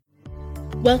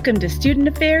Welcome to Student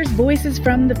Affairs Voices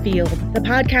from the Field, the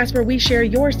podcast where we share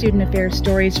your student affairs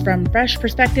stories from fresh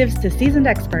perspectives to seasoned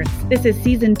experts. This is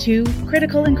Season 2,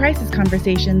 Critical and Crisis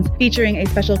Conversations, featuring a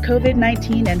special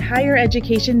COVID-19 and higher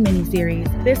education mini-series.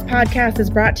 This podcast is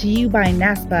brought to you by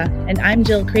NASPA, and I'm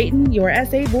Jill Creighton, your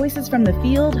SA Voices from the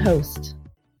Field host.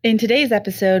 In today's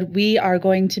episode, we are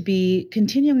going to be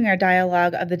continuing our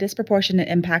dialogue of the disproportionate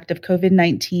impact of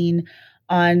COVID-19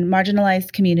 on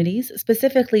marginalized communities.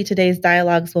 Specifically, today's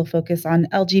dialogues will focus on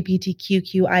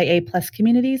LGBTQQIA+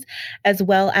 communities, as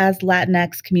well as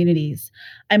Latinx communities.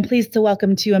 I'm pleased to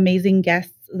welcome two amazing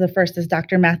guests. The first is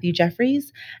Dr. Matthew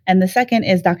Jeffries, and the second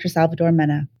is Dr. Salvador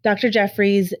Mena. Dr.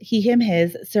 Jeffries, he, him,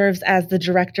 his, serves as the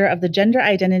director of the Gender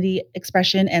Identity,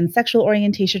 Expression, and Sexual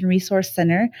Orientation Resource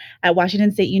Center at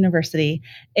Washington State University.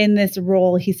 In this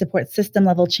role, he supports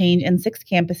system-level change in 6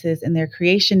 campuses in their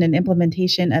creation and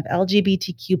implementation of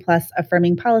LGBTQ+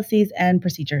 affirming policies and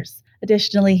procedures.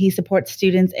 Additionally, he supports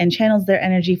students and channels their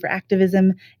energy for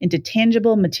activism into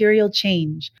tangible material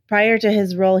change. Prior to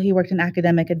his role, he worked in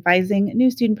academic advising,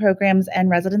 new student programs, and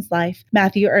residence life.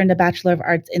 Matthew earned a Bachelor of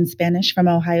Arts in Spanish from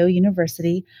Ohio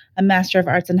University, a Master of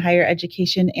Arts in Higher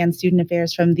Education and Student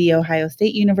Affairs from The Ohio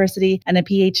State University, and a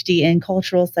PhD in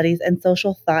Cultural Studies and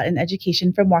Social Thought and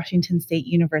Education from Washington State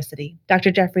University. Dr.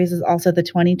 Jeffries is also the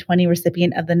 2020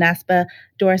 recipient of the NASPA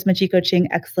Doris Machiko-Ching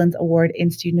Excellence Award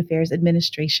in Student Affairs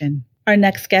Administration. Our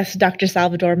next guest, Dr.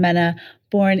 Salvador Mena,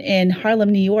 born in Harlem,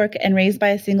 New York, and raised by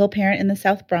a single parent in the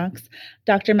South Bronx.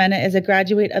 Dr. Mena is a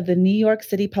graduate of the New York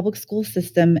City public school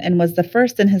system and was the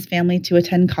first in his family to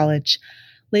attend college.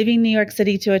 Leaving New York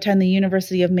City to attend the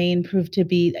University of Maine proved to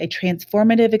be a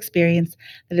transformative experience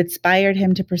that inspired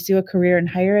him to pursue a career in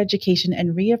higher education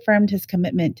and reaffirmed his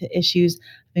commitment to issues of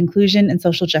inclusion and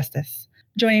social justice.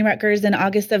 Joining Rutgers in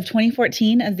August of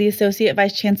 2014 as the Associate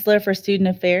Vice Chancellor for Student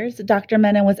Affairs, Dr.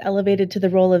 Mena was elevated to the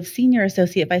role of Senior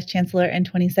Associate Vice Chancellor in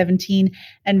 2017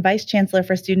 and Vice Chancellor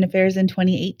for Student Affairs in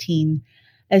 2018.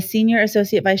 As Senior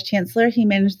Associate Vice Chancellor, he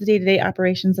managed the day-to-day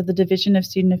operations of the Division of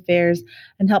Student Affairs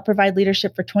and helped provide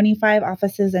leadership for 25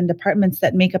 offices and departments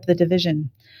that make up the division.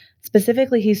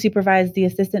 Specifically, he supervised the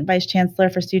Assistant Vice Chancellor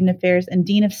for Student Affairs and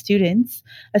Dean of Students,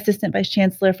 Assistant Vice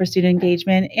Chancellor for Student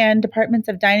Engagement, and departments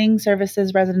of Dining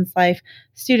Services, Residence Life,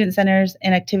 Student Centers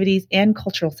and Activities, and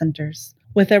Cultural Centers.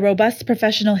 With a robust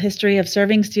professional history of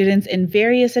serving students in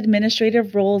various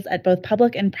administrative roles at both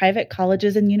public and private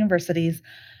colleges and universities,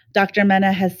 Dr.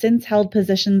 Mena has since held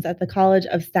positions at the College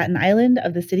of Staten Island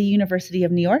of the City University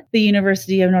of New York, the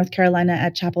University of North Carolina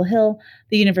at Chapel Hill,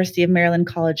 the University of Maryland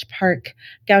College Park,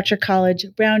 Goucher College,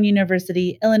 Brown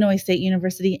University, Illinois State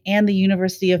University, and the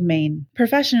University of Maine.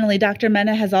 Professionally, Dr.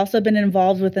 Mena has also been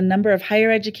involved with a number of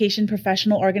higher education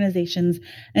professional organizations,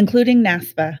 including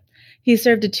NASPA. He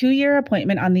served a 2-year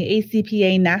appointment on the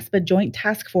ACPA NASPA Joint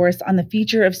Task Force on the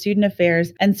Future of Student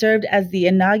Affairs and served as the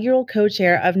inaugural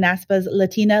co-chair of NASPA's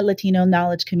Latino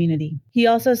Knowledge Community. He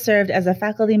also served as a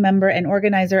faculty member and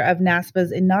organizer of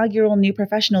NASPA's inaugural New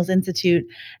Professionals Institute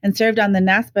and served on the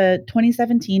NASPA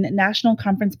 2017 National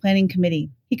Conference Planning Committee.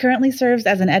 He currently serves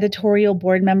as an editorial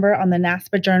board member on the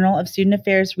NASPA Journal of Student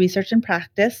Affairs Research and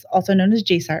Practice, also known as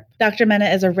JSARP. Dr. Mena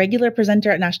is a regular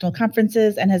presenter at national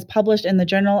conferences and has published in the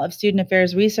Journal of Student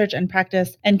Affairs Research and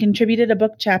Practice and contributed a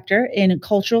book chapter in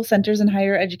Cultural Centers in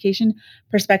Higher Education,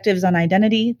 Perspectives on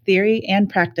Identity, Theory, and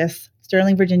Practice,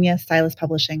 Sterling, Virginia, Stylus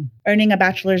Publishing. Earning a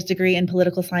bachelor's degree in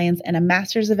political science and a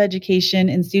master's of education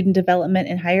in student development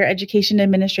and higher education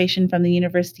administration from the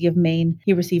University of Maine,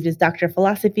 he received his Doctor of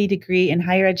Philosophy degree in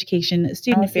higher education,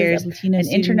 student affairs, Latino and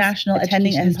international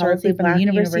attending a historically from the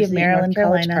University of Maryland,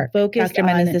 Carolina, focused on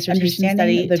his dissertation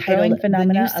study the growing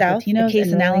phenomena of Latinos case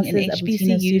analysis in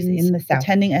HBCUs in the South.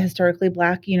 Attending a historically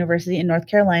Black university in North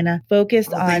Carolina,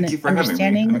 focused on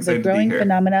understanding the growing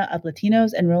phenomena of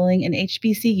Latinos enrolling in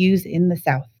HBCUs in the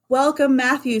South. Welcome,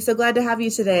 Matthew. So glad to have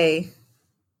you today.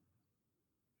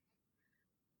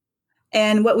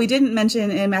 And what we didn't mention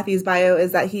in Matthew's bio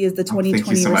is that he is the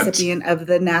 2020 recipient of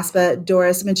the NASPA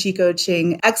Doris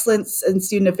Machiko-Ching Excellence in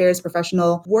Student Affairs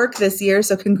Professional Work this year.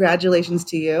 So congratulations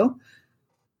to you.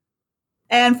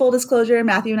 And full disclosure,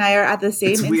 Matthew and I are at the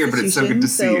same institution. Weird, but it's so good to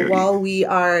see you. While we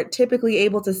are typically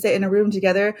able to sit in a room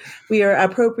together, we are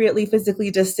appropriately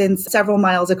physically distanced several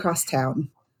miles across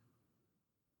town.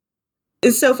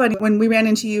 It's so funny. When we ran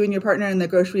into you and your partner in the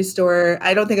grocery store,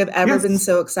 I don't think I've ever been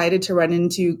so excited to run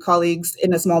into colleagues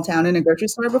in a small town in a grocery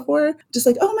store before. Just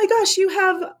like, oh my gosh, you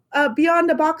have beyond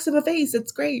a box of a face.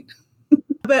 It's great.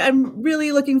 But I'm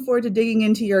really looking forward to digging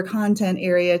into your content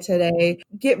area today,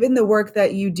 given the work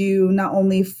that you do, not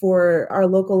only for our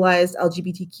localized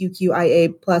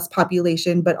LGBTQQIA plus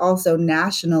population, but also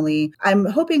nationally. I'm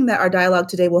hoping that our dialogue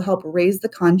today will help raise the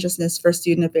consciousness for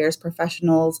student affairs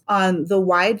professionals on the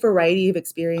wide variety of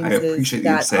experiences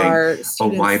that our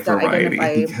students that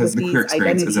identify because with the queer these experience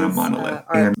identities isn't a monolith,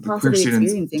 are and the queer possibly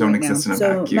students experiencing don't right now. exist in a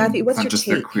So, vacuum. Matthew, what's it's not your just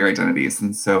take? their queer identities.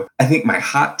 And so I think my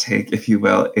hot take, if you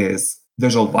will, is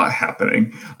there's a lot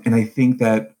happening. And I think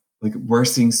that we're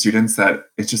seeing students that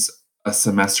it's just a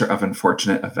semester of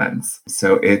unfortunate events.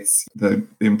 So it's the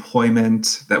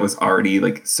employment that was already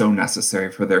so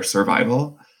necessary for their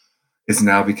survival is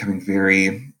now becoming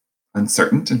very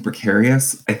uncertain and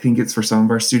precarious. I think it's for some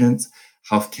of our students,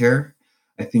 healthcare.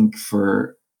 I think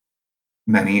for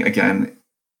many, again,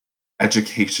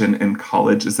 education in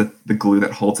college is the glue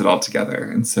that holds it all together.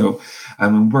 And so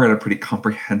we're at a pretty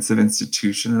comprehensive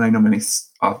institution, and I know many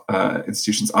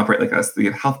institutions operate like us. We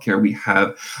have healthcare, we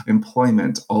have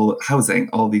employment, all housing,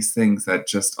 all these things that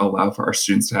just allow for our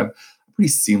students to have a pretty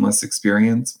seamless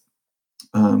experience.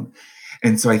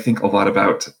 And so I think a lot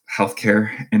about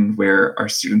healthcare and where our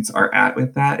students are at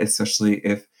with that, especially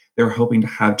if they were hoping to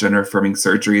have gender-affirming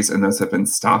surgeries and those have been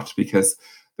stopped because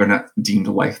they're not deemed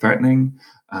life-threatening.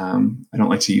 I don't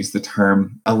like to use the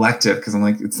term elective because I'm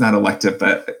it's not elective,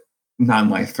 but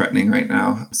non-life-threatening right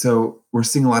now. So we're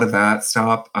seeing a lot of that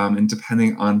stop. And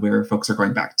depending on where folks are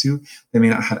going back to, they may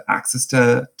not have access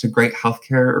to great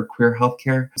healthcare or queer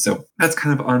healthcare. So that's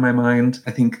kind of on my mind.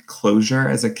 I think closure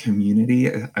as a community.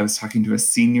 I was talking to a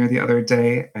senior the other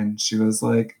day, and she was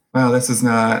like, "Wow, that's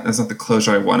not the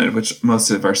closure I wanted," which most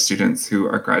of our students who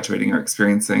are graduating are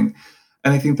experiencing.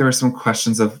 And I think there were some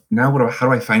questions of now, how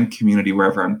do I find community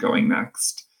wherever I'm going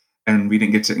next? And we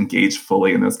didn't get to engage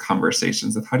fully in those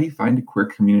conversations of how do you find a queer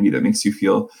community that makes you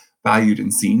feel valued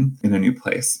and seen in a new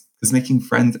place? Because making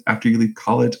friends after you leave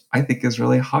college, I think, is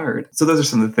really hard. So those are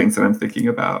some of the things that I'm thinking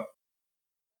about.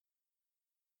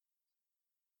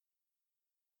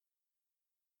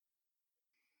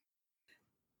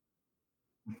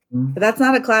 But that's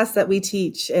not a class that we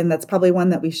teach, and that's probably one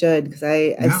that we should, because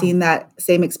I've seen that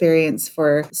same experience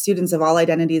for students of all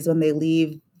identities when they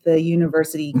leave the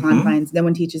university confines. No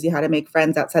one teaches you how to make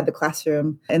friends outside the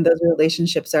classroom, and those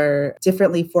relationships are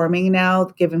differently forming now,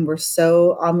 given we're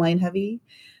so online heavy.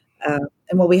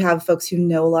 And while we have folks who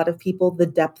know a lot of people, the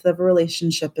depth of a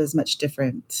relationship is much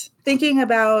different. Thinking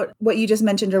about what you just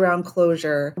mentioned around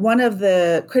closure, one of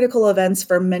the critical events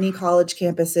for many college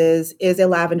campuses is a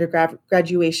lavender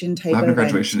graduation type lavender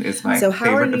event. graduation is my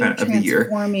favorite event of the year,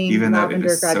 even though it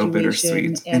is so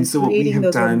bittersweet. And so what we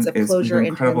have done is we have an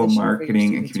incredible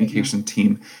marketing and communication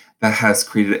team that has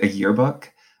created a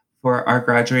yearbook for our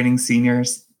graduating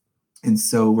seniors. And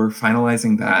so we're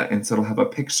finalizing that. And so it'll have a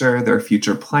picture, their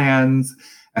future plans.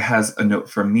 It has a note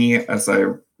from me as I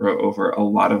wrote over a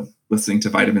lot of listening to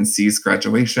Vitamin C's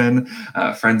graduation,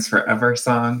 Friends Forever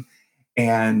song.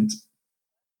 And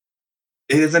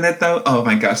isn't it though? Oh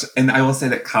my gosh. And I will say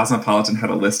that Cosmopolitan had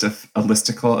a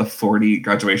listicle of 40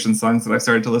 graduation songs that I've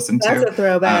started to listen to. That's a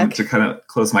throwback. To kind of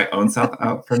close my own self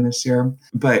out from this year.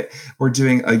 But we're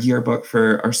doing a yearbook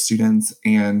for our students,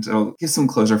 and it'll give some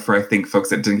closure for, I think,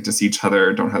 folks that didn't get to see each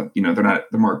other, don't have, they're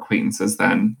more acquaintances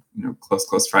than,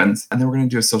 close friends. And then we're going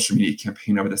to do a social media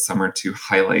campaign over the summer to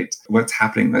highlight what's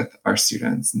happening with our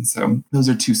students. And so those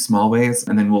are two small ways.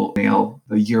 And then we'll mail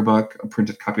the yearbook, a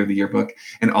printed copy of the yearbook,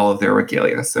 and all of their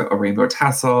regalia. So a rainbow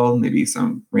tassel, maybe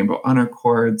some rainbow honor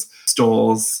cords,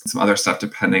 stoles, some other stuff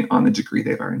depending on the degree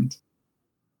they've earned.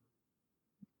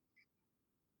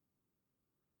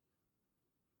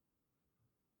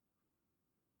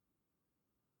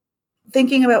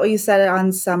 Thinking about what you said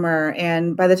on summer,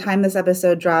 and by the time this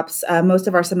episode drops, most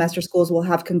of our semester schools will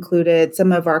have concluded.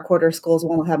 Some of our quarter schools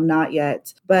will have not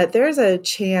yet. But there's a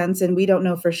chance, and we don't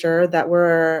know for sure, that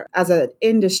we're, as an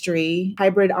industry,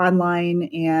 hybrid online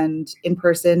and in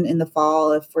person in the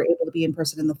fall. If we're able to be in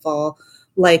person in the fall,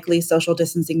 likely social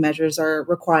distancing measures are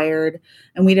required.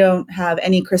 And we don't have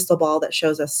any crystal ball that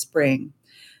shows us spring.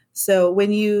 So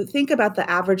when you think about the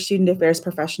average student affairs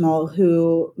professional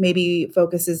who maybe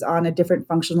focuses on a different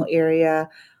functional area,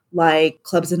 like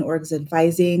clubs and orgs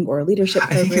advising or leadership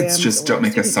programs, I think it's just don't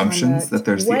make assumptions that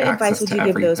there's the access to everything. What advice would you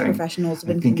give those professionals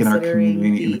when considering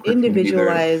the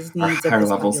individualized needs of this higher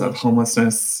levels of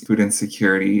homelessness, food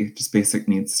insecurity, just basic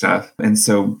needs stuff. And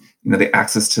so the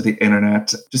access to the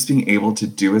internet, just being able to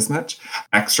do as much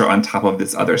extra on top of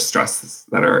this other stresses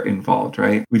that are involved,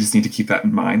 right? We just need to keep that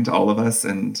in mind, all of us,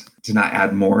 and to not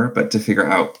add more, but to figure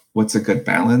out what's a good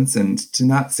balance, and to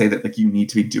not say that you need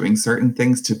to be doing certain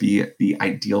things to be the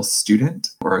ideal student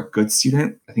or a good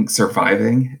student. I think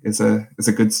surviving is a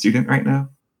good student right now.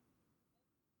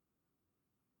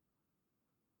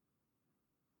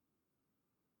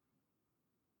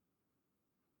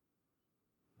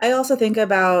 I also think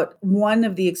about one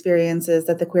of the experiences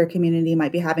that the queer community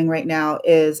might be having right now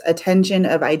is a tension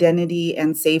of identity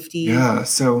and safety Yeah,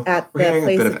 so at we're the hearing a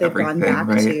place bit that of they've gone everything, back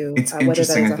right? to, It's whether that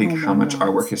interesting, is I a think, home how or much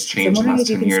our work not. has So I'm changed in the wondering if last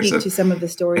you 10 can years speak of, to some of the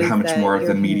and stories how much more that of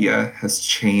you're the hearing. media has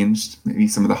changed, maybe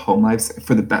some of the home lives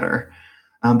for the better.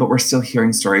 But we're still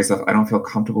hearing stories of, I don't feel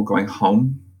comfortable going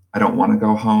home. I don't want to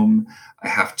go home. I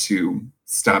have to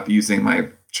stop using my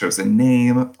chosen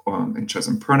name and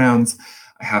chosen pronouns.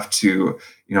 I have to,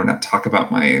 not talk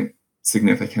about my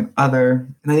significant other.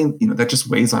 And I think, that just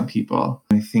weighs on people.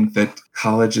 I think that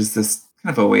college is this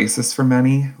kind of oasis for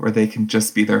many where they can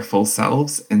just be their full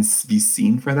selves and be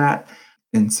seen for that.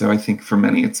 And so I think for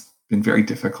many, it's been very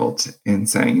difficult in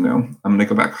saying, I'm going to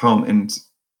go back home. And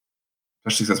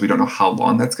especially because we don't know how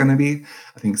long that's going to be.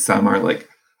 I think some are like,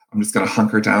 I'm just going to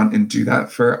hunker down and do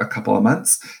that for a couple of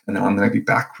months, and then I'm going to be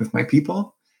back with my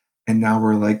people. And now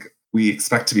we're like, we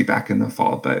expect to be back in the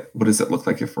fall, but what does it look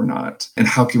like if we're not? And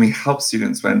how can we help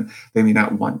students when they may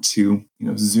not want to,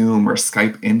 Zoom or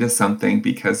Skype into something,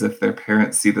 because if their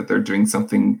parents see that they're doing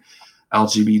something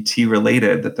LGBT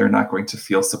related, that they're not going to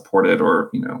feel supported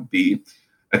or, be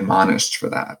admonished for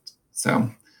that. So,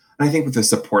 and I think with the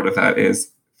support of that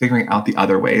is figuring out the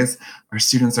other ways. Our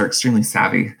students are extremely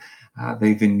savvy.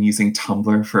 They've been using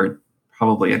Tumblr for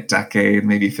probably a decade,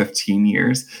 maybe 15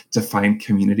 years, to find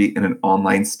community in an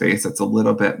online space that's a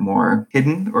little bit more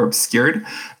hidden or obscured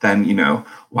than,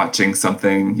 watching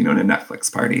something, in a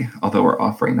Netflix party, although we're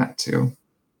offering that too.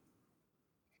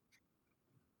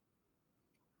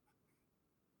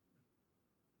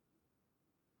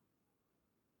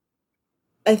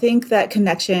 I think that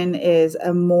connection is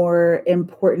a more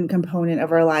important component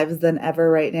of our lives than ever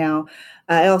right now.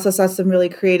 I also saw some really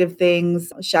creative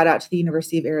things. Shout out to the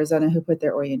University of Arizona who put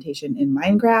their orientation in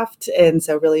Minecraft. And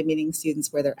so really meeting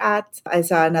students where they're at. I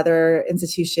saw another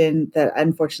institution that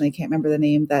unfortunately can't remember the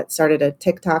name that started a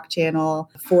TikTok channel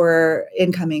for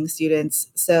incoming students.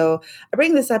 So I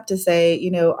bring this up to say,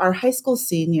 our high school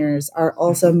seniors are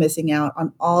also missing out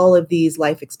on all of these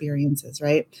life experiences,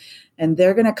 right? And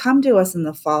they're going to come to us in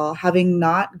the fall having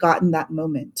not gotten that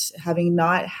moment, having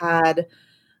not had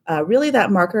really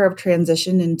that marker of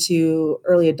transition into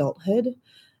early adulthood.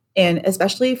 And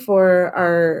especially for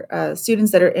our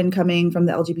students that are incoming from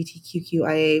the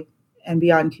LGBTQQIA and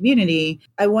beyond community,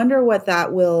 I wonder what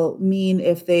that will mean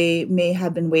if they may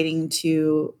have been waiting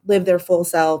to live their full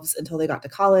selves until they got to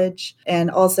college,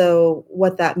 and also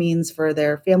what that means for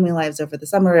their family lives over the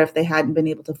summer if they hadn't been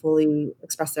able to fully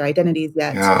express their identities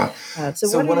yet. Yeah. So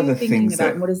So what are one of you the thinking things about,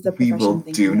 that and what is the we will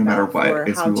profession do thinking no matter about what for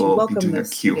is how we to will be welcome doing a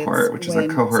those students cohort, which is a when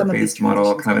some of these cohort-based model,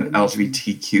 transitions kind come of to an motion?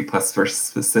 LGBTQ plus for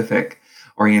specific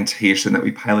orientation that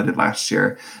we piloted last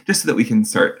year, just so that we can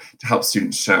start to help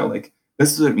students show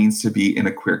this is what it means to be in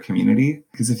a queer community.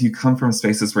 Because if you come from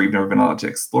spaces where you've never been allowed to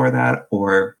explore that,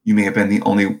 or you may have been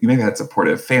you may have had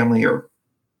supportive family or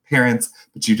parents,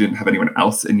 but you didn't have anyone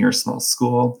else in your small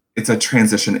school, it's a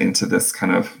transition into this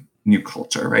kind of new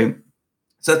culture, right?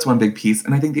 So that's one big piece.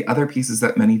 And I think the other piece is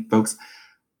that many folks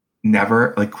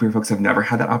never, queer folks have never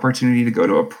had the opportunity to go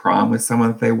to a prom with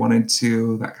someone if they wanted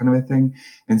to, that kind of a thing.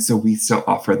 And so we still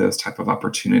offer those type of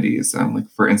opportunities.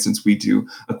 For instance, we do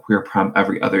a queer prom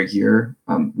every other year.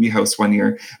 We host one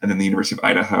year, and then the University of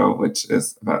Idaho, which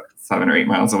is about 7 or 8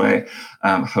 miles away,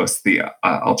 hosts the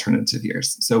alternative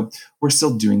years. So we're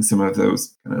still doing some of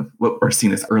those kind of what are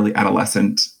seen as early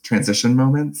adolescent transition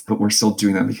moments, but we're still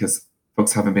doing them because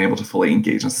folks haven't been able to fully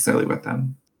engage necessarily with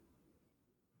them.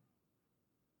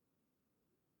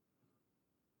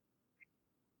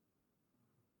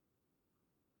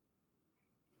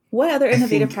 What other I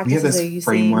innovative think we have practices this are you seeing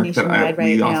framework that nationwide right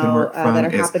we often now work that from are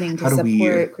is happening to how do we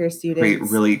support queer create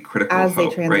students really critical as they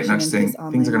hope, right? transition Not just into this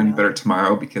saying things are online going to be better reality?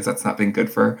 tomorrow, because that's not been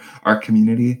good for our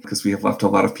community, because we have left a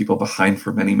lot of people behind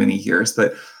for many, many years.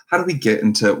 But how do we get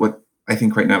into what I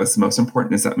think right now is the most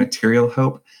important, is that material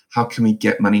hope? How can we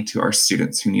get money to our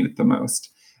students who need it the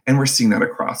most? And we're seeing that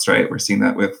across, right? We're seeing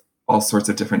that with all sorts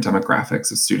of different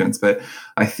demographics of students. But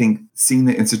I think seeing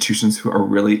the institutions who are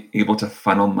really able to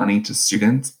funnel money to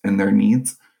students and their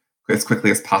needs as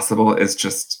quickly as possible is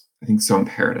just, I think, so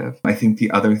imperative. I think the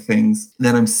other things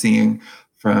that I'm seeing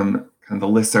from kind of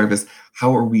the listserv is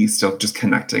how are we still just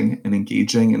connecting and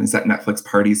engaging? And is that Netflix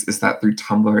parties? Is that through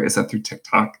Tumblr? Is that through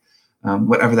TikTok?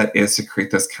 Whatever that is to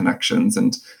create those connections.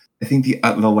 And I think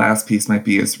the last piece might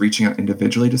be is reaching out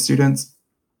individually to students.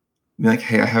 Be like,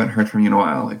 hey, I haven't heard from you in a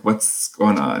while. Like, what's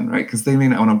going on, right? Because they may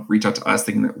not want to reach out to us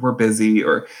thinking that we're busy,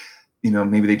 or,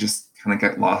 maybe they just kind of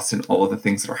get lost in all of the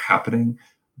things that are happening.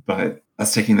 But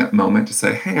us taking that moment to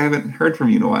say, hey, I haven't heard from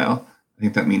you in a while, I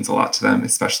think that means a lot to them,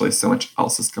 especially as so much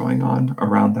else is going on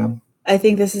around them. I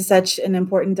think this is such an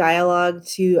important dialogue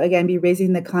to, again, be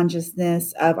raising the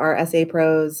consciousness of our SA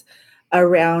pros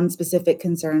around specific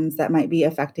concerns that might be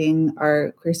affecting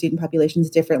our queer student populations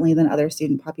differently than other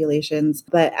student populations.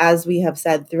 But as we have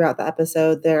said throughout the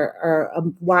episode, there are a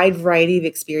wide variety of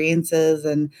experiences,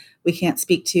 and we can't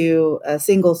speak to a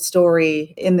single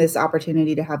story in this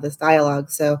opportunity to have this dialogue.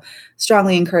 So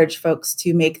strongly encourage folks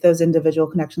to make those individual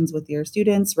connections with your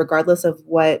students, regardless of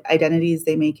what identities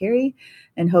they may carry,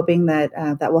 and hoping that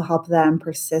that will help them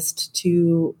persist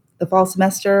to the fall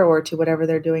semester or to whatever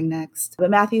they're doing next. But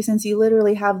Matthew, since you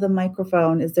literally have the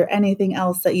microphone, is there anything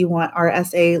else that you want our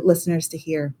SA listeners to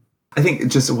hear? I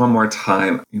think just one more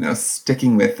time,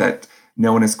 sticking with that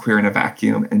no one is queer in a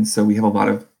vacuum. And so we have a lot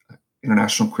of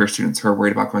international queer students who are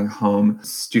worried about going home, queer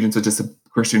students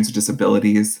with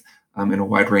disabilities, in a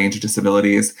wide range of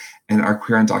disabilities, and our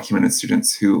queer undocumented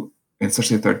students who,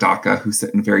 especially if they're DACA, who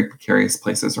sit in very precarious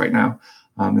places right now.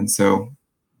 And so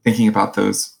thinking about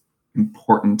those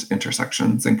important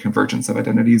intersections and convergence of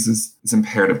identities is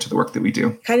imperative to the work that we do.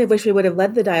 Kind of wish we would have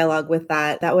led the dialogue with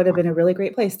that. That would have been a really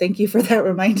great place. Thank you for that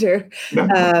reminder.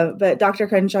 Yeah. But Dr.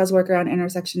 Crenshaw's work around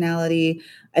intersectionality,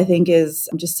 I think, is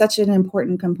just such an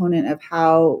important component of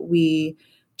how we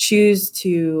choose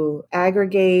to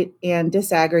aggregate and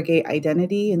disaggregate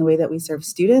identity in the way that we serve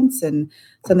students, and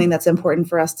something that's important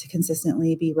for us to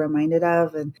consistently be reminded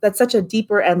of. And that's such a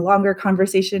deeper and longer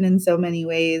conversation in so many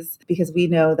ways, because we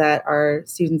know that our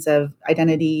students of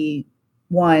identity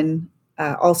 1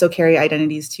 also carry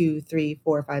identities 2, 3,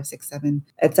 4, 5, 6, 7,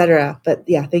 etc. But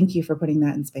yeah, thank you for putting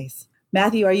that in space.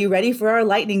 Matthew, are you ready for our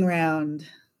lightning round?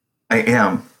 I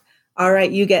am. All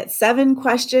right, you get 7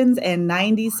 questions and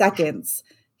 90 seconds.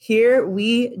 Here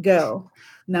we go.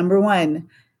 Number 1,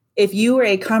 if you were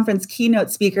a conference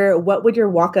keynote speaker, what would your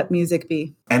walk-up music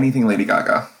be? Anything Lady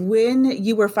Gaga. When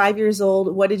you were 5 years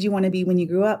old, what did you want to be when you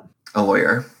grew up? A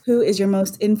lawyer. Who is your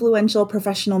most influential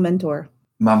professional mentor?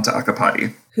 Mamta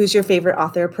Akapati. Who's your favorite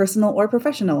author, personal or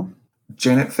professional?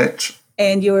 Janet Fitch.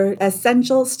 And your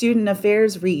essential student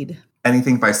affairs read?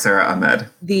 Anything by Sarah Ahmed.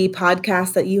 The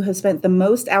podcast that you have spent the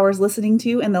most hours listening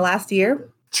to in the last year?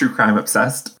 True Crime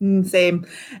Obsessed. Same.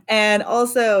 And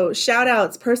also shout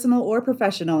outs, personal or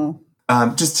professional?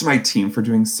 Just to my team for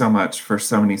doing so much for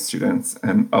so many students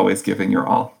and always giving your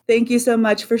all. Thank you so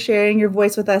much for sharing your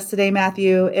voice with us today,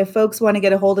 Matthew. If folks want to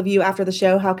get a hold of you after the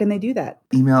show, how can they do that?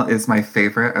 Email is my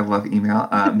favorite. I love email.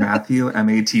 Matthew,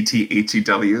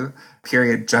 MATTHEW,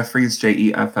 Jeffries,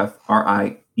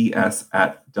 JEFFRIES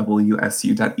at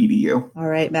WSU.edu. All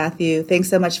right, Matthew. Thanks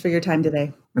so much for your time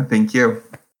today. Thank you.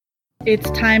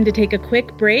 It's time to take a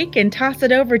quick break and toss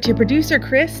it over to producer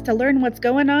Chris to learn what's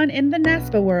going on in the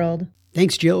NASPA world.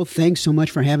 Thanks, Jill. Thanks so much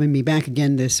for having me back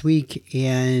again this week.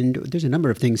 And there's a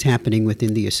number of things happening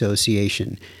within the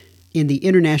association. In the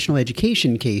International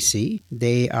Education KC,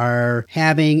 they are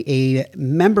having a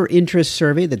member interest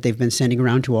survey that they've been sending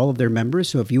around to all of their members.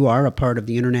 So if you are a part of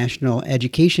the International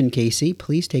Education KC,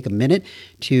 please take a minute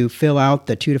to fill out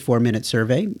the 2 to 4 minute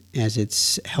survey, as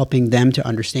it's helping them to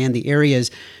understand the areas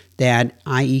that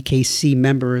IEKC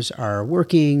members are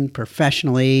working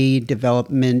professionally,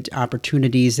 development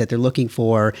opportunities that they're looking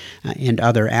for, and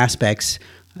other aspects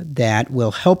that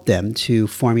will help them to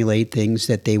formulate things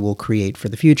that they will create for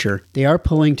the future. They are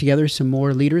pulling together some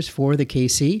more leaders for the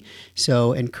KC,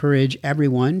 so encourage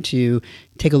everyone to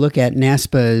take a look at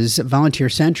NASPA's Volunteer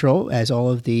Central, as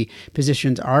all of the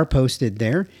positions are posted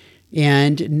there.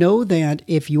 And know that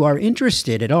if you are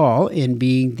interested at all in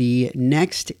being the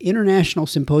next International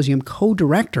Symposium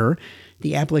co-director,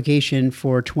 the application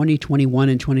for 2021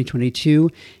 and 2022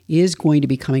 is going to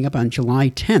be coming up on July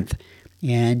 10th.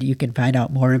 And you can find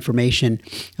out more information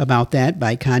about that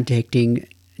by contacting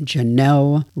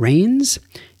Janelle Rains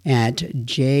at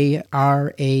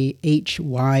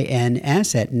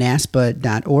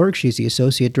JRAHYNS@NASPA.org. She's the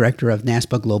Associate Director of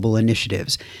NASPA Global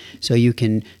Initiatives. So you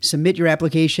can submit your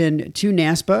application to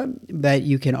NASPA, but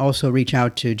you can also reach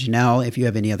out to Janelle if you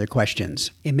have any other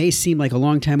questions. It may seem like a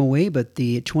long time away, but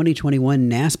the 2021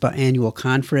 NASPA Annual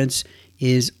Conference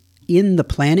is in the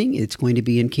planning. It's going to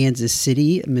be in Kansas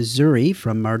City, Missouri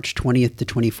from March 20th to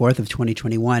 24th of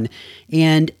 2021.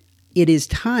 And it is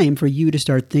time for you to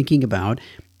start thinking about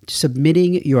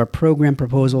submitting your program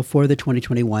proposal for the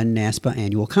 2021 NASPA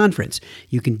Annual Conference.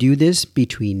 You can do this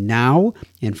between now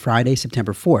and Friday,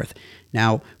 September 4th.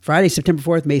 Now, Friday, September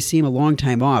 4th may seem a long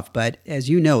time off, but as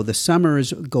you know, the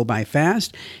summers go by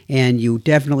fast, and you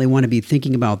definitely want to be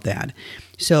thinking about that.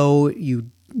 So you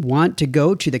want to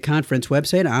go to the conference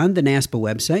website on the NASPA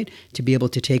website to be able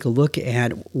to take a look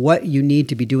at what you need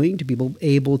to be doing to be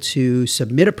able to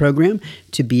submit a program,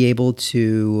 to be able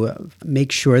to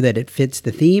make sure that it fits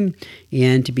the theme,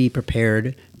 and to be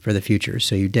prepared for the future.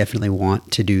 So you definitely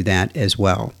want to do that as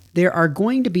well. There are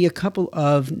going to be a couple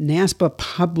of NASPA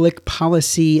Public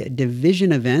Policy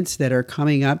Division events that are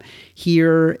coming up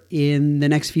here in the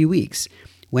next few weeks.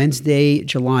 Wednesday,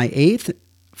 July 8th,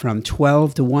 from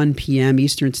 12 to 1 p.m.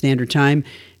 Eastern Standard Time,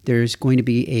 there's going to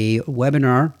be a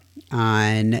webinar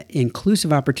on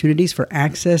inclusive opportunities for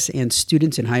access and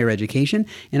students in higher education.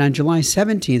 And on July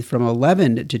 17th, from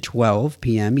 11 to 12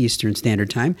 p.m. Eastern Standard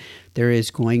Time, there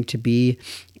is going to be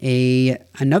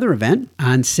another event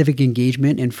on civic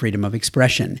engagement and freedom of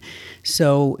expression.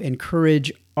 So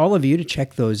encourage all of you to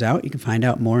check those out. You can find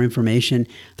out more information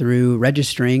through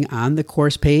registering on the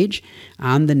course page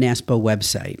on the NASPA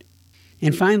website.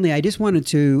 And finally, I just wanted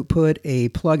to put a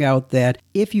plug out that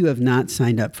if you have not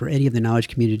signed up for any of the knowledge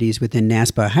communities within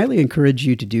NASPA, I highly encourage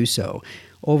you to do so.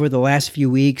 Over the last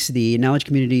few weeks, the knowledge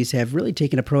communities have really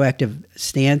taken a proactive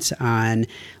stance on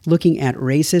looking at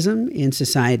racism in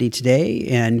society today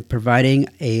and providing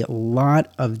a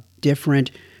lot of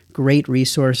different great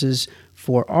resources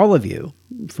for all of you,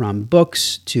 from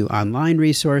books to online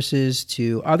resources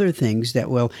to other things that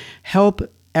will help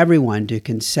everyone to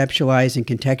conceptualize and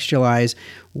contextualize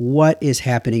what is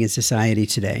happening in society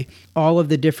today. All of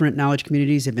the different knowledge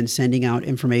communities have been sending out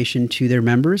information to their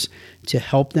members to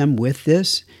help them with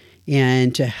this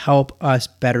and to help us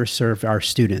better serve our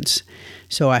students.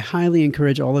 So I highly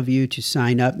encourage all of you to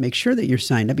sign up. Make sure that you're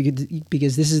signed up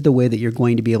because this is the way that you're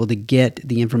going to be able to get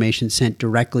the information sent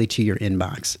directly to your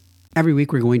inbox. Every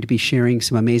week, we're going to be sharing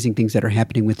some amazing things that are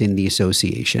happening within the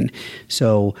association.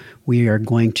 So we are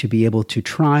going to be able to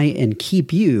try and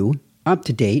keep you up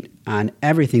to date on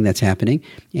everything that's happening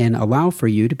and allow for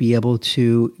you to be able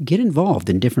to get involved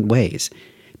in different ways,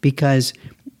 because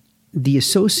the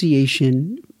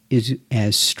association is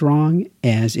as strong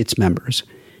as its members.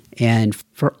 And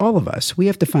for all of us, we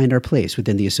have to find our place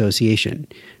within the association,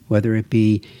 whether it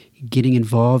be getting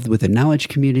involved with a knowledge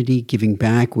community, giving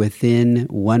back within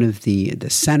one of the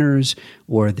centers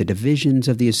or the divisions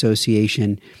of the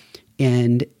association.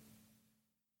 And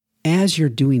as you're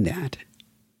doing that,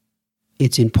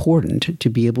 it's important to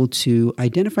be able to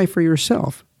identify for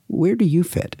yourself, where do you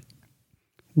fit?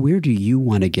 Where do you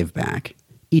want to give back?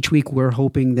 Each week, we're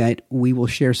hoping that we will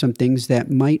share some things that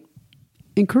might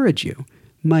encourage you,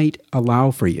 might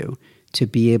allow for you to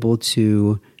be able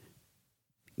to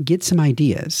get some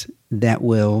ideas that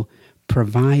will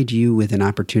provide you with an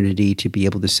opportunity to be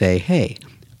able to say, hey,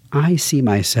 I see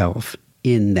myself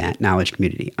in that knowledge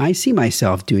community. I see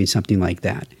myself doing something like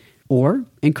that. Or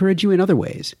encourage you in other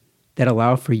ways that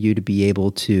allow for you to be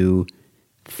able to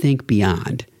think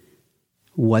beyond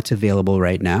what's available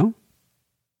right now,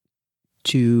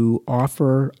 to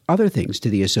offer other things to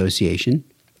the association,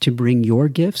 to bring your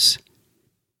gifts,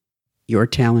 your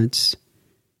talents,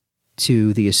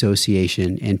 to the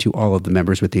association and to all of the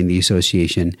members within the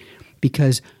association,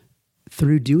 because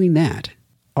through doing that,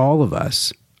 all of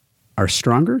us are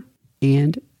stronger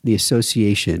and the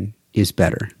association is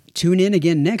better. Tune in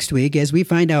again next week as we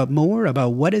find out more about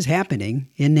what is happening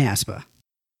in NASPA.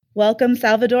 Welcome,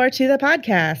 Salvador, to the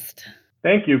podcast.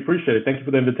 Thank you. Appreciate it. Thank you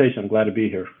for the invitation. I'm glad to be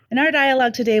here. And our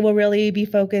dialogue today will really be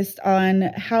focused on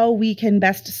how we can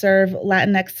best serve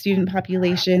Latinx student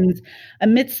populations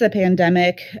amidst the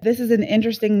pandemic. This is an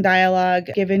interesting dialogue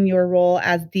given your role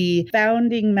as the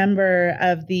founding member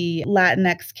of the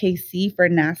LatinX KC for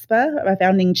NASPA, a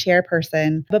founding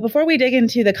chairperson. But before we dig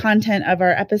into the content of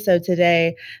our episode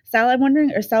today,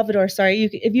 Salvador,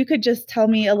 if you could just tell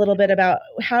me a little bit about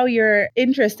how your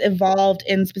interest evolved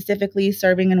in specifically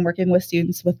serving and working with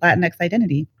students with Latinx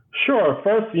identity. Sure.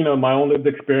 First, my own lived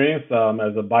experience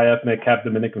as a bi-ethnic, half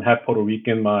Dominican, half Puerto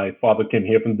Rican. My father came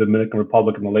here from the Dominican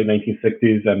Republic in the late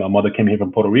 1960s, and my mother came here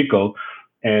from Puerto Rico,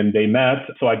 and they met.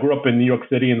 So I grew up in New York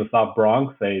City in the South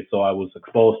Bronx, so I was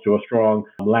exposed to a strong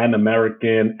Latin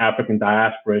American, African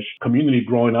diasporic community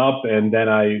growing up, and then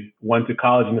I went to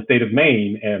college in the state of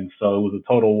Maine, and so it was a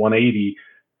total 180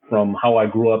 from how I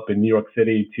grew up in New York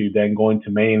City to then going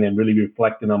to Maine and really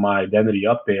reflecting on my identity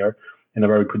up there in a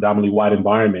very predominantly white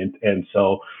environment. And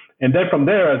so And then from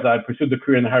there, as I pursued the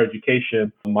career in higher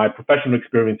education, my professional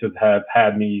experiences have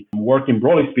had me working,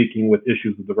 broadly speaking, with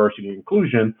issues of diversity and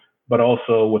inclusion, but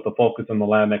also with a focus on the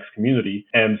LatinX community.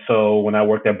 And so when I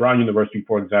worked at Brown University,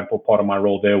 for example, part of my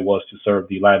role there was to serve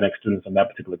the LatinX students on that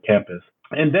particular campus.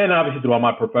 And then obviously throughout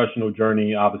my professional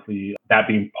journey, obviously that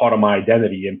being part of my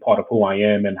identity and part of who I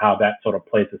am and how that sort of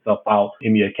plays itself out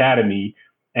in the academy.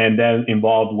 And then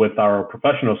involved with our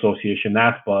professional association,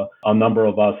 NASPA, a number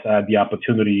of us had the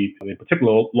opportunity, in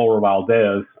particular, Laura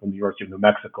Valdez from the University of New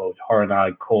Mexico, her and I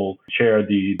co-chaired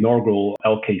the inaugural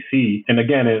LKC. And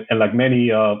again, and like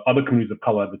many other communities of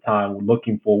color at the time, we're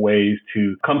looking for ways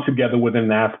to come together within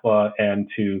NASPA and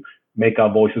to make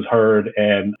our voices heard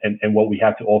and what we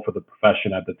had to offer the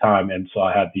profession at the time. And so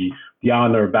I had the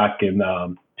honor back in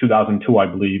 2002, I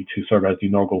believe, to serve as the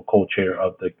inaugural co-chair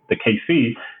of the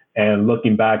KC. And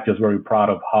looking back, just very proud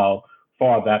of how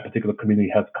far that particular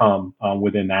community has come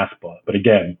within NASPA. But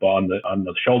again, on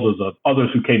the shoulders of others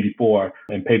who came before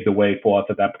and paved the way for us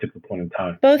at that particular point in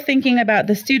time. Both thinking about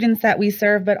the students that we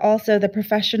serve, but also the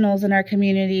professionals in our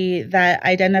community that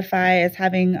identify as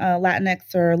having a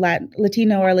Latinx or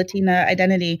Latino or Latina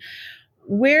identity.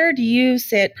 Where do you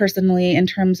sit personally in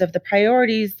terms of the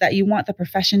priorities that you want the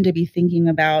profession to be thinking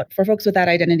about for folks with that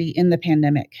identity in the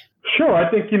pandemic? Sure. I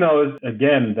think,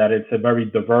 again, that it's a very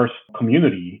diverse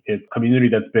community. It's a community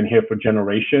that's been here for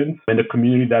generations and a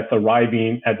community that's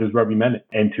arriving at this very minute.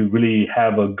 And to really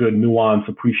have a good nuanced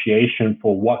appreciation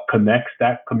for what connects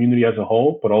that community as a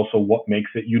whole, but also what makes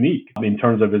it unique in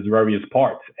terms of its various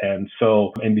parts. And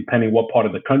so, and depending what part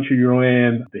of the country you're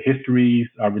in, the histories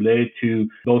are related to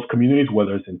those communities,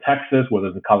 whether it's in Texas, whether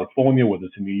it's in California, whether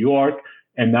it's in New York,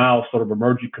 and now sort of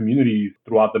emerging communities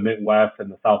throughout the Midwest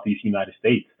and the Southeast United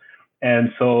States. And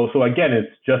so again, it's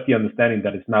just the understanding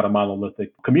that it's not a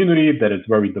monolithic community, that it's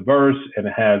very diverse, and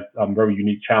it has very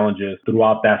unique challenges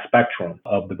throughout that spectrum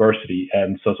of diversity.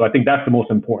 And so I think that's the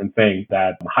most important thing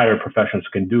that higher professionals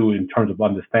can do in terms of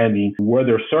understanding where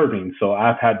they're serving. So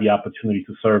I've had the opportunity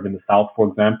to serve in the South, for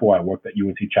example. I worked at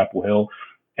UNC Chapel Hill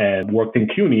and worked in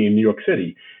CUNY in New York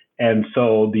City. And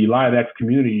so the Latinx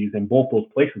communities in both those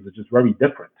places are just very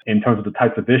different in terms of the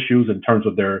types of issues, in terms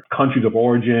of their countries of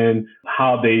origin,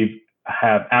 how they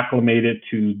have acclimated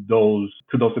to those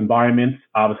environments.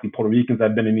 Obviously, Puerto Ricans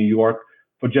have been in New York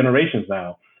for generations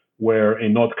now, where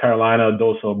in North Carolina,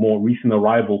 those are more recent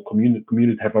arrival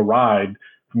communities have arrived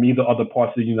from either other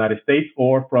parts of the United States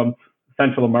or from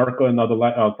Central America and other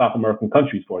South American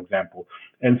countries, for example.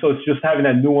 And so it's just having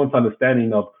that nuanced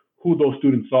understanding of who those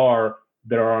students are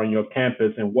that are on your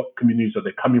campus and what communities are they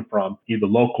coming from, either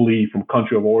locally, from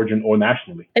country of origin, or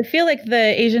nationally. I feel like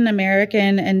the Asian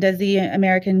American and Desi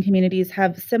American communities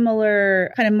have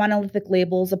similar kind of monolithic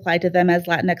labels applied to them as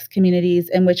Latinx communities,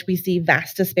 in which we see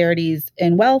vast disparities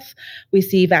in wealth, we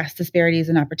see vast disparities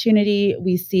in opportunity,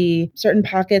 we see certain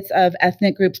pockets of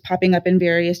ethnic groups popping up in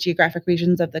various geographic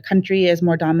regions of the country as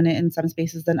more dominant in some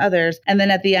spaces than others. And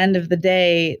then at the end of the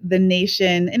day, the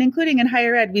nation, and including in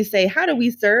higher ed, we say, how do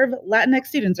we serve Latinx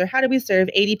students, or how do we serve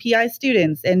ADPI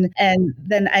students? And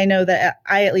then I know that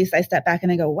I step back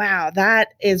and I go, wow,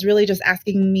 that is really just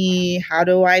asking me, how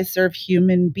do I serve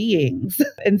human beings?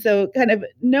 And so kind of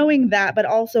knowing that, but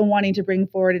also wanting to bring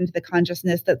forward into the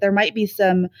consciousness that there might be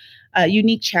some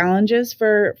unique challenges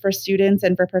for students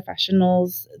and for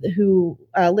professionals who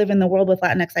live in the world with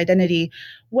Latinx identity.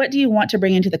 What do you want to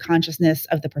bring into the consciousness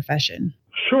of the profession?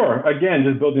 Sure. Again,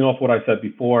 just building off what I said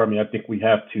before, I think we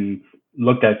have to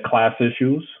look at class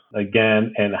issues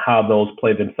again and how those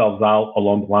play themselves out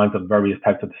along the lines of various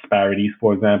types of disparities,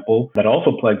 for example, that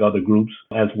also plague other groups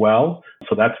as well.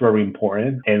 So that's very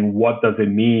important. And what does it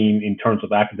mean in terms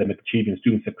of academic achievement,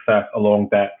 student success along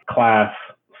that class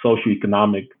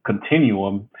socioeconomic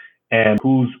continuum, and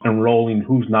who's enrolling,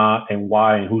 who's not, and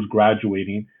why, and who's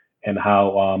graduating, and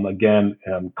how,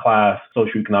 class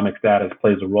socioeconomic status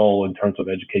plays a role in terms of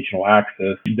educational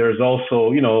access. There's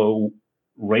also,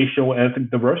 racial and ethnic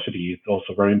diversity. It's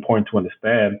also very important to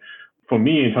understand. For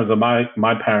me, in terms of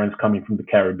my parents coming from the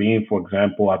Caribbean, for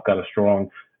example, I've got a strong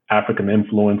African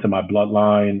influence in my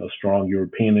bloodline, a strong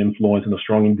European influence, and a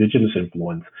strong indigenous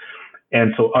influence.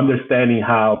 And so understanding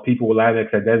how people with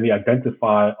Latinx identity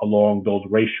identify along those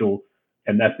racial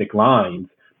and ethnic lines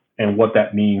and what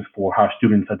that means for how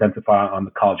students identify on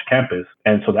the college campus.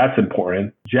 And so that's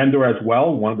important. Gender as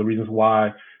well. One of the reasons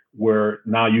why we're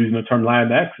now using the term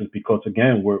LatinX is because,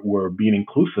 again, we're being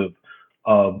inclusive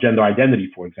of gender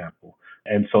identity, for example.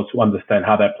 And so to understand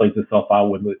how that plays itself out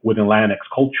within Latinx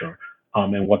culture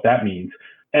and what that means.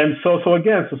 And so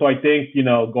I think,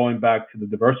 going back to the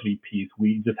diversity piece,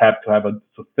 we just have to have a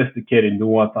sophisticated,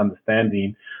 nuanced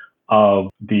understanding of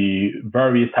the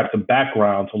various types of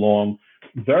backgrounds along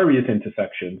various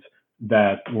intersections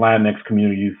that Latinx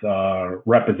communities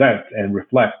represent and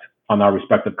reflect on our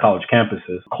respective college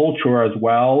campuses. Culture as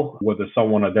well, whether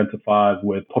someone identifies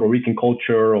with Puerto Rican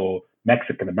culture or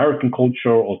Mexican American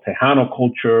culture or Tejano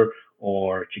culture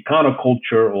or Chicano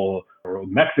culture or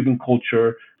Mexican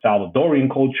culture,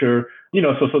 Salvadorian culture,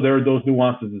 so there are those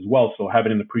nuances as well. So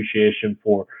having an appreciation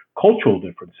for cultural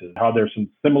differences, how there's some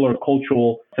similar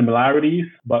cultural similarities,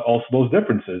 but also those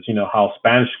differences, how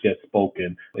Spanish gets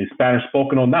spoken. Is Spanish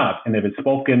spoken or not? And if it's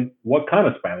spoken, what kind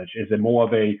of Spanish? Is it more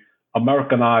of a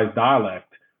Americanized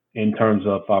dialect in terms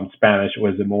of Spanish, or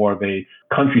is it more of a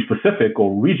country-specific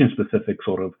or region-specific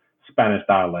sort of Spanish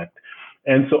dialect?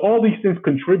 And so all these things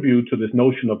contribute to this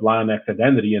notion of Latinx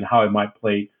identity and how it might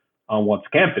play on one's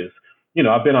campus.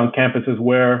 I've been on campuses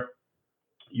where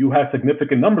you had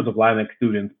significant numbers of Latinx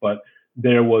students, but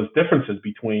there was differences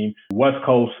between West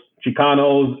Coast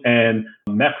Chicanos and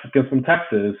Mexicans from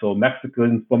Texas or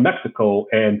Mexicans from Mexico,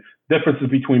 and differences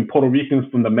between Puerto Ricans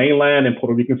from the mainland and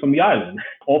Puerto Ricans from the island,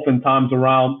 oftentimes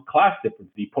around class difference.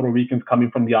 The Puerto Ricans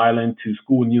coming from the island to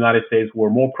school in the United States were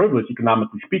more privileged,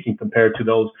 economically speaking, compared to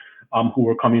those who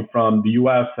were coming from the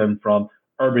U.S. and from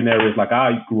urban areas like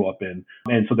I grew up in.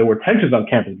 And so there were tensions on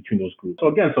campus between those groups. So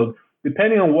again,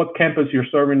 depending on what campus you're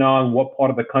serving on, what part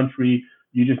of the country,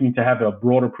 you just need to have a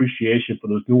broad appreciation for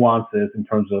those nuances in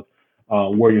terms of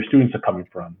where your students are coming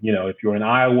from. If you're in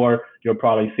Iowa, you're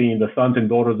probably seeing the sons and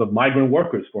daughters of migrant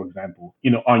workers, for example,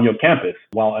 on your campus,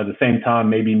 while at the same time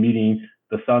maybe meeting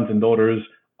the sons and daughters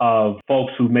of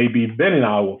folks who maybe been in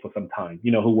Iowa for some time,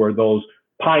 who were those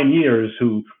pioneers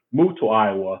who moved to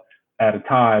Iowa at a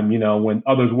time, when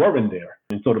others weren't there,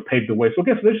 and sort of paved the way. So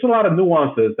again, there's a lot of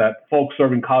nuances that folks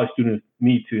serving college students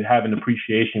need to have an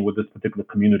appreciation with this particular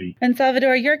community. And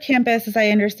Salvador, your campus, as I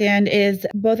understand, is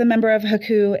both a member of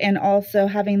HACU and also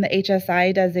having the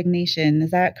HSI designation. Is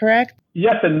that correct?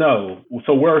 Yes and no.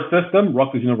 So we're a system,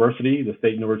 Rutgers University, the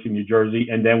State University of New Jersey,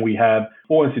 and then we have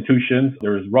 4 institutions.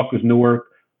 There's Rutgers Newark,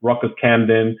 Rutgers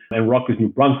Camden, and Rutgers New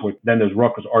Brunswick. Then there's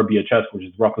Rutgers RBHS, which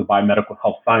is Rutgers Biomedical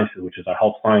Health Sciences, which is our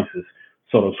health sciences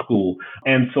sort of school.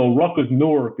 And so Rutgers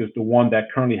Newark is the one that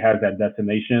currently has that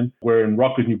destination. We're in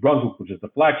Rutgers New Brunswick, which is the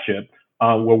flagship.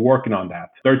 We're working on that.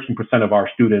 13% of our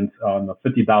students on the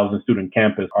 50,000 student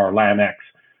campus are Latinx.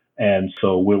 And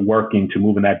so we're working to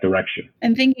move in that direction.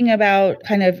 And thinking about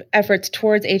kind of efforts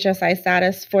towards HSI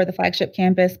status for the flagship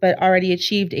campus, but already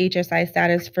achieved HSI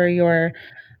status for your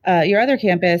other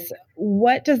campus,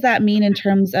 what does that mean in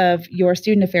terms of your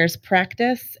student affairs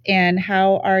practice, and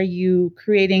how are you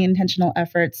creating intentional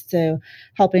efforts to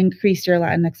help increase your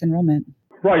Latinx enrollment?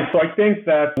 Right. So I think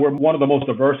that we're one of the most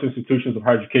diverse institutions of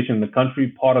higher education in the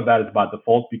country. Part of that is by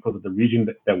default because of the region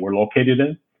that we're located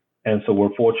in. And so we're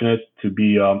fortunate to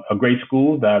be a great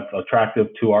school that's attractive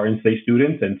to our in-state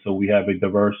students. And so we have a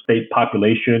diverse state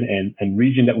population and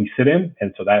region that we sit in.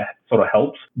 And so that sort of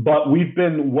helps. But we've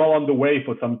been well underway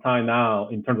for some time now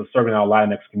in terms of serving our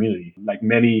Latinx community. Like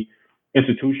many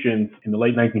institutions in the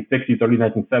late 1960s, early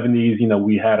 1970s,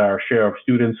 we had our share of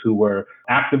students who were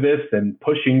activists and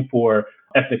pushing for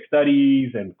ethnic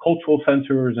studies and cultural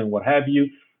centers and what have you.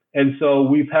 And so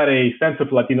we've had a Center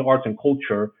for Latino Arts and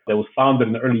Culture that was founded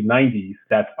in the early 90s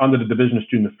that's under the Division of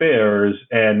Student Affairs,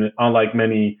 and unlike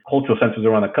many cultural centers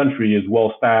around the country, is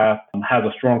well-staffed, has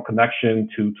a strong connection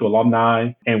to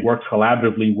alumni, and works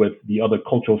collaboratively with the other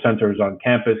cultural centers on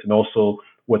campus and also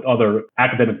with other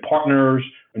academic partners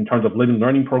in terms of living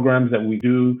learning programs that we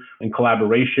do in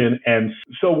collaboration. And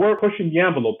so we're pushing the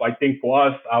envelope. I think for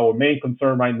us, our main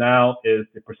concern right now is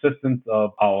the persistence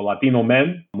of our Latino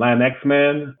men, Latinx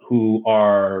men, who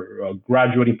are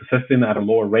graduating persistent at a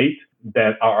lower rate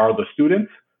than our other students.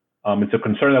 It's a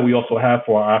concern that we also have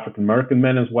for our African American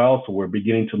men as well. So we're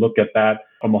beginning to look at that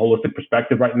from a holistic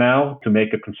perspective right now to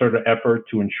make a concerted effort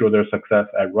to ensure their success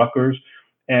at Rutgers.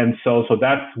 And so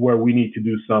that's where we need to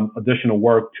do some additional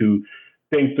work to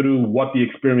think through what the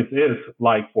experience is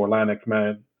like for Latinx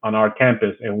men on our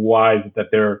campus and why that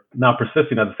they're not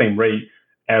persisting at the same rate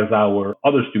as our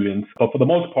other students. But for the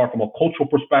most part, from a cultural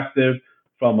perspective,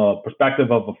 from a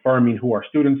perspective of affirming who our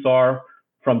students are,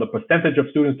 from the percentage of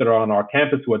students that are on our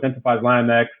campus who identify as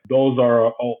Latinx, those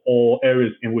are all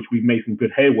areas in which we've made some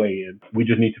good headway in. We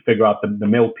just need to figure out the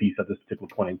middle piece at this particular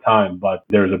point in time. But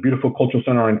there's a beautiful cultural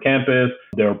center on campus.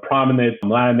 There are prominent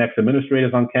Latinx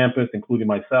administrators on campus, including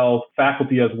myself,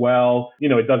 faculty as well.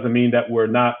 It doesn't mean that we're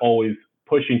not always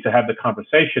pushing to have the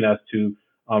conversation as to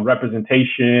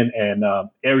representation and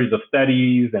areas of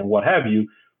studies and what have you.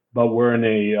 But we're in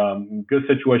a good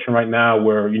situation right now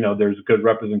where, there's good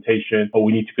representation, but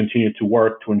we need to continue to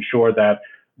work to ensure that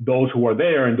those who are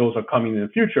there and those who are coming in the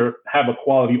future have a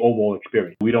quality overall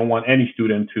experience. We don't want any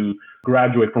student to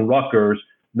graduate from Rutgers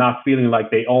not feeling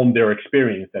like they own their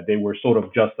experience, that they were sort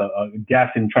of just a gas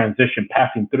in transition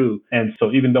passing through. And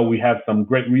so even though we have some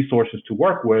great resources to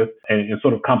work with and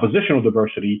sort of compositional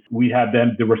diversity, we have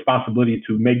then the responsibility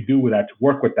to make do with that, to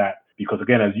work with that. Because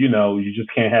again, as you know, you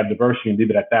just can't have diversity and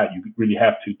leave it at that. You really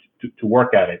have to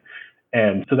work at it.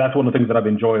 And so that's one of the things that I've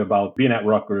enjoyed about being at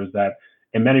Rutgers, that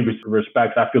in many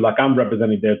respects, I feel like I'm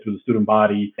represented there through the student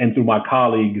body and through my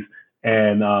colleagues.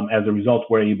 And as a result,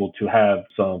 we're able to have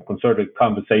some concerted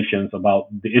conversations about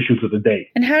the issues of the day.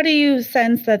 And how do you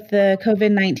sense that the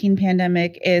COVID-19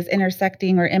 pandemic is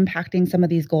intersecting or impacting some of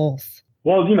these goals?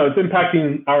 Well, it's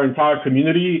impacting our entire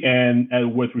community, and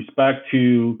with respect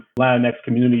to LatinX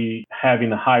community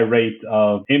having a high rate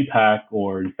of impact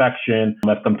or infection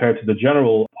as compared to the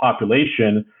general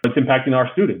population, it's impacting our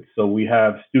students. So we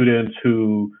have students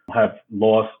who have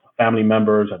lost family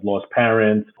members, have lost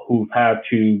parents, who've had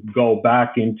to go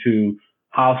back into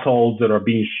households that are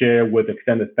being shared with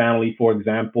extended family, for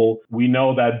example. We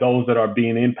know that those that are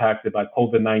being impacted by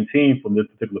COVID-19 from this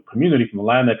particular community, from the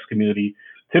Latinx community,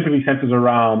 typically centers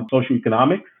around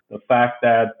socioeconomics, the fact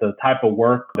that the type of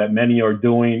work that many are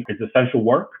doing is essential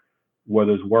work,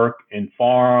 whether it's work in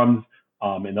farms,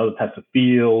 in other types of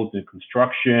fields, in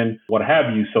construction, what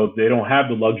have you. So they don't have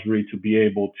the luxury to be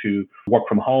able to work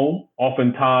from home,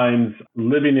 oftentimes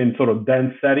living in sort of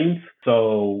dense settings.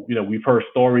 So, we've heard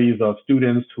stories of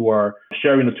students who are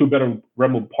sharing a 2-bedroom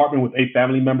apartment with 8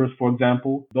 family members, for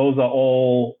example. Those are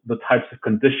all the types of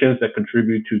conditions that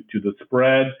contribute to the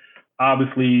spread.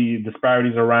 Obviously,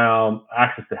 disparities around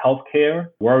access to healthcare,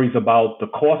 worries about the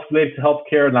cost related to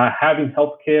healthcare, not having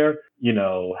healthcare,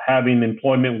 having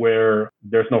employment where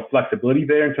there's no flexibility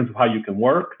there in terms of how you can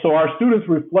work. So our students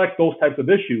reflect those types of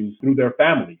issues through their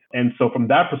families. And so from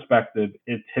that perspective,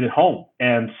 it hit it home.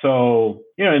 And so,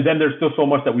 and then there's still so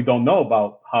much that we don't know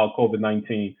about how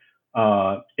COVID-19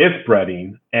 is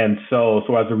spreading. And so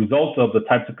as a result of the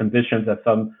types of conditions that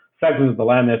some segments of the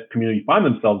Latinx community find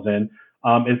themselves in,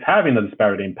 is having a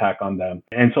disparate impact on them.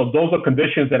 And so those are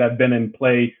conditions that have been in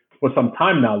play for some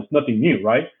time now. It's nothing new,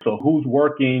 right? So who's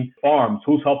working farms?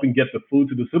 Who's helping get the food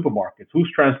to the supermarkets?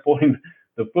 Who's transporting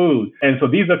the food? And so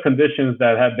these are conditions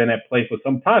that have been at play for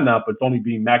some time now, but it's only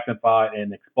being magnified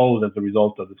and exposed as a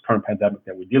result of this current pandemic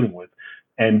that we're dealing with.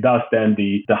 And thus then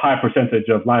the high percentage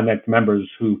of Latinx members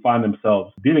who find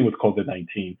themselves dealing with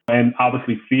COVID-19. And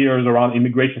obviously fears around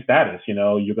immigration status.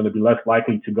 You're going to be less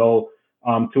likely to go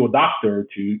to a doctor,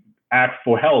 to ask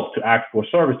for help, to ask for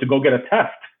service, to go get a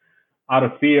test out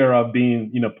of fear of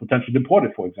being, potentially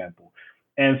deported, for example.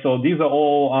 And so these are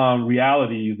all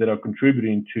realities that are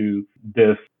contributing to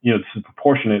this,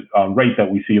 disproportionate rate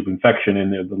that we see of infection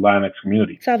in the Latinx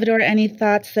community. Salvador, any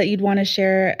thoughts that you'd want to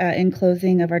share in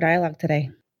closing of our dialogue today?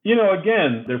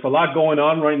 Again, there's a lot going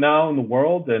on right now in the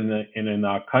world and in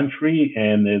our country,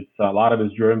 and a lot of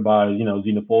it's driven by,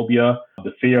 xenophobia,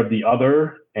 the fear of the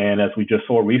other. And as we just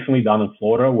saw recently down in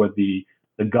Florida, where the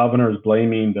governor is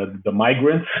blaming the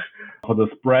migrants for the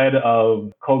spread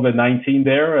of COVID-19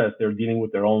 there, as they're dealing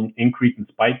with their own increase in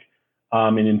spike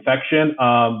in infection.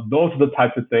 Those are the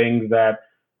types of things that,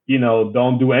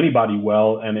 don't do anybody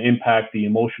well and impact the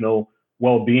emotional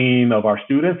well-being of our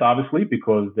students, obviously,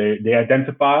 because they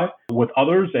identify with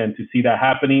others, and to see that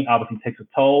happening obviously takes a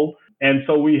toll. And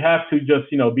so we have to just,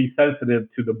 be sensitive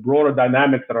to the broader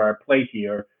dynamics that are at play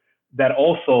here that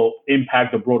also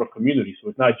impact the broader community. So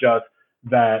it's not just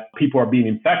that people are being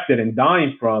infected and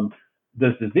dying from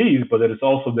this disease, but that it's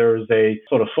also there's a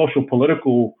sort of social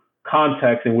political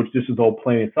context in which this is all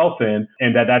playing itself in,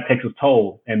 and that takes a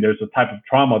toll. And there's a type of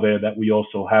trauma there that we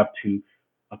also have to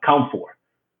account for.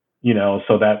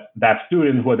 So that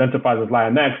student who identifies as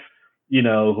Latinx,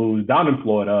 who's down in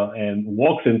Florida and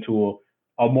walks into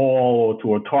a mall or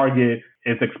to a Target,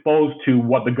 is exposed to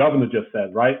what the governor just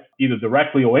said, right? Either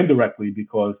directly or indirectly,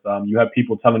 because you have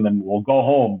people telling them, well, go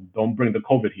home, don't bring the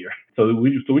COVID here. So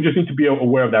we just need to be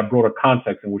aware of that broader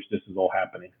context in which this is all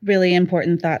happening. Really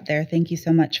important thought there. Thank you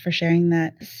so much for sharing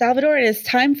that. Salvador, it is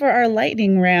time for our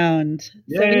lightning round.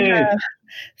 Yay. So we have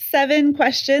 7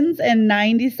 questions in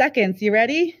 90 seconds. You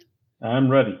ready? I'm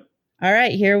ready. All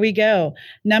right, here we go.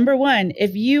 Number 1,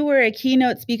 if you were a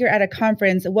keynote speaker at a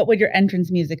conference, what would your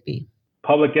entrance music be?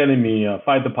 Public Enemy,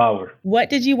 Fight the Power. What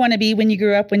did you want to be when you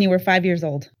grew up when you were 5 years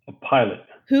old? A pilot.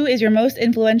 Who is your most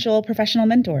influential professional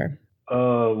mentor?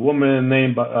 A woman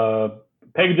named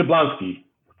Peggy Jablonski,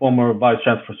 former Vice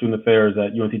Chancellor for Student Affairs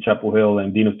at UNC Chapel Hill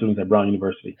and Dean of Students at Brown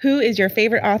University. Who is your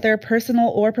favorite author, personal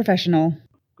or professional?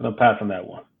 I'm going to pass on that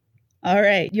one. All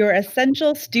right, your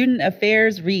essential student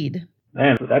affairs read.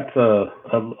 Man, that's a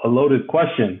loaded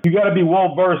question. You got to be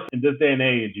well versed in this day and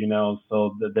age,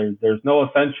 so there's no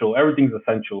essential. Everything's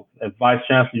essential. As vice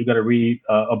chancellor, you got to read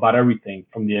about everything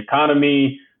from the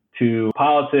economy to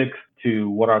politics to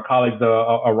what our colleagues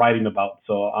are writing about.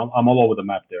 So I'm all over the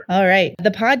map there. All right.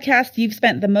 The podcast you've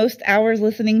spent the most hours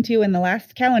listening to in the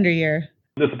last calendar year.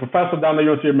 There's a professor down at the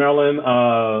University of Maryland,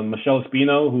 Michelle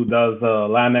Espino, who does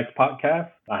LatinX podcast.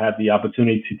 I had the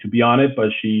opportunity to be on it,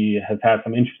 but she has had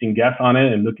some interesting guests on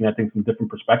it and looking at things from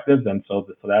different perspectives. And so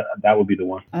that would be the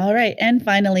one. All right. And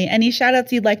finally, any shout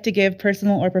outs you'd like to give,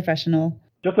 personal or professional?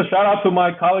 Just a shout out to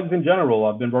my colleagues in general.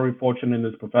 I've been very fortunate in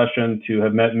this profession to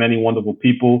have met many wonderful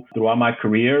people throughout my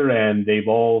career, and they've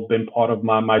all been part of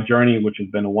my journey, which has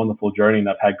been a wonderful journey, and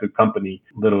I've had good company.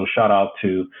 Little shout out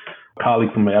to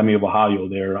colleagues from Miami of Ohio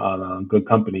there on Good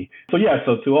Company. So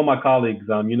to all my colleagues,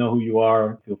 you know who you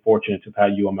are. I feel fortunate to have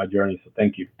had you on my journey. So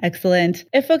thank you. Excellent.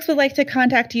 If folks would like to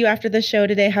contact you after the show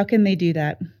today, how can they do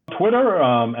that? Twitter,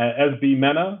 at SB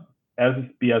Mena,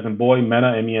 SB as in boy,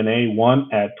 Mena, MENA 1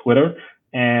 at Twitter.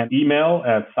 And email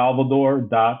at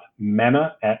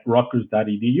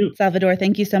salvador.mena@rutgers.edu. Salvador,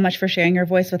 thank you so much for sharing your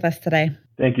voice with us today.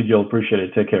 Thank you, Jill. Appreciate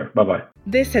it. Take care. Bye-bye.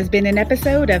 This has been an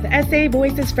episode of SA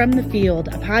Voices from the Field,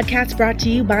 a podcast brought to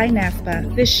you by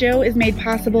NASPA. This show is made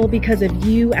possible because of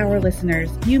you, our listeners.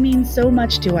 You mean so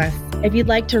much to us. If you'd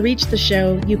like to reach the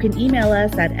show, you can email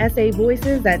us at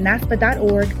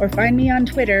savoices@naspa.org or find me on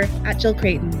Twitter @Jill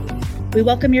Creighton. We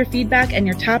welcome your feedback and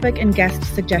your topic and guest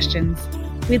suggestions.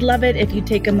 We'd love it if you'd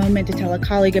take a moment to tell a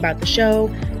colleague about the show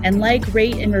and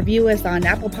rate, and review us on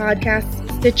Apple Podcasts,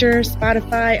 Stitcher,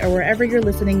 Spotify, or wherever you're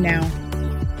listening now.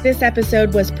 This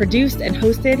episode was produced and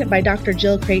hosted by Dr.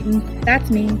 Jill Creighton. That's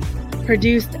me.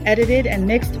 Produced, edited, and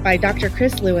mixed by Dr.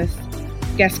 Chris Lewis.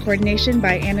 Guest coordination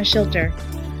by Anna Schilter.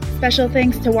 Special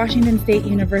thanks to Washington State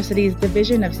University's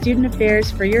Division of Student Affairs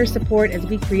for your support as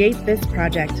we create this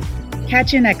project.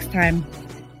 Catch you next time.